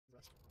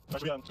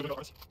That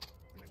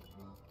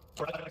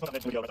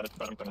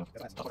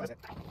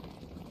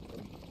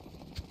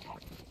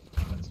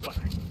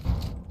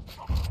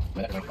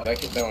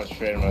kid went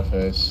straight in my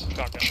face.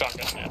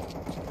 Shotgun, yeah.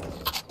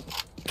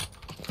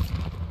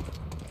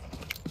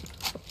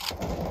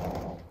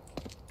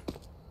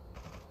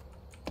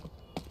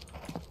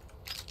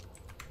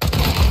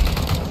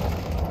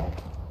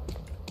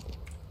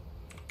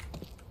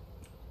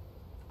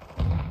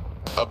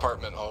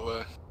 Apartment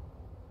hallway. I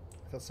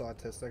feel so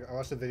autistic. I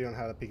watched a video on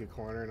how to peek a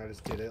corner and I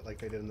just did it like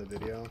they did in the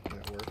video and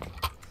it worked.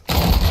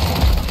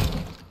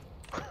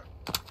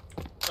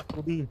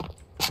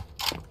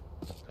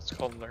 That's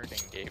called learning,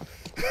 Gabe.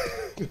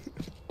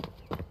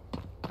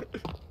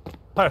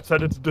 I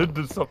said it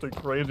did something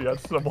crazy. I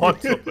just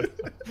want something.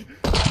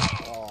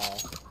 Aw.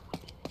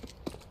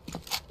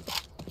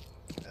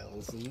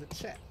 L's in the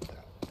chat.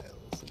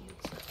 L's in the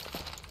chat.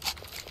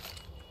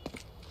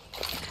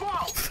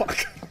 Fuck.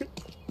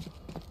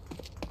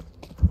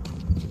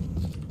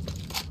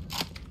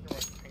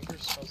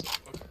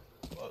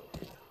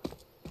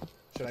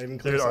 Should I even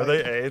clear Dude, are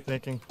sight? they A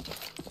thinking?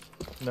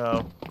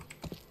 No.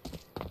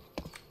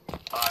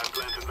 I'm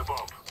planting the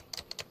bomb.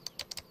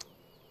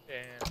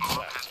 And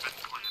left.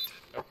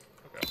 Oh,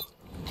 okay.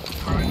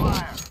 Throwing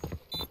fire.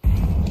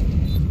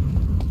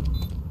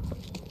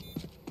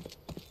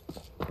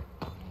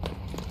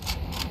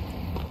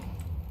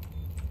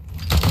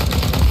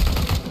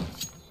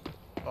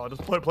 Oh,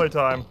 just play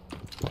time.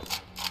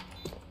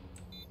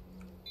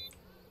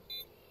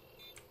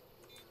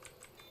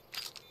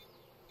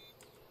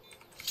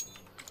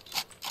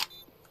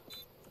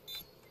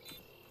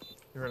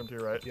 You heard him to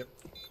your right. Yep.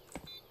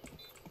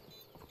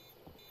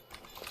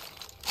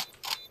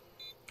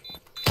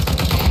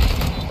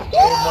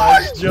 Oh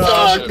my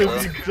god, Shit,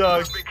 because he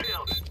ducked.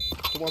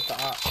 Who wants the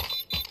op?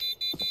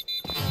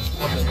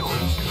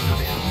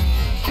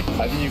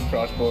 How did you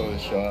crouch below the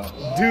shot?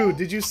 Dude,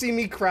 did you see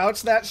me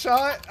crouch that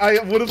shot? I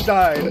would have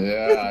died.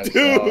 Yeah,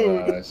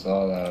 Dude. I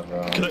saw that,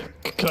 bro.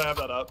 Can I have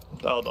that up?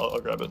 I'll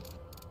grab it.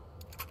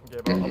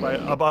 Gabe,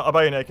 I'll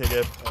buy you an AK,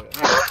 Gabe. Okay.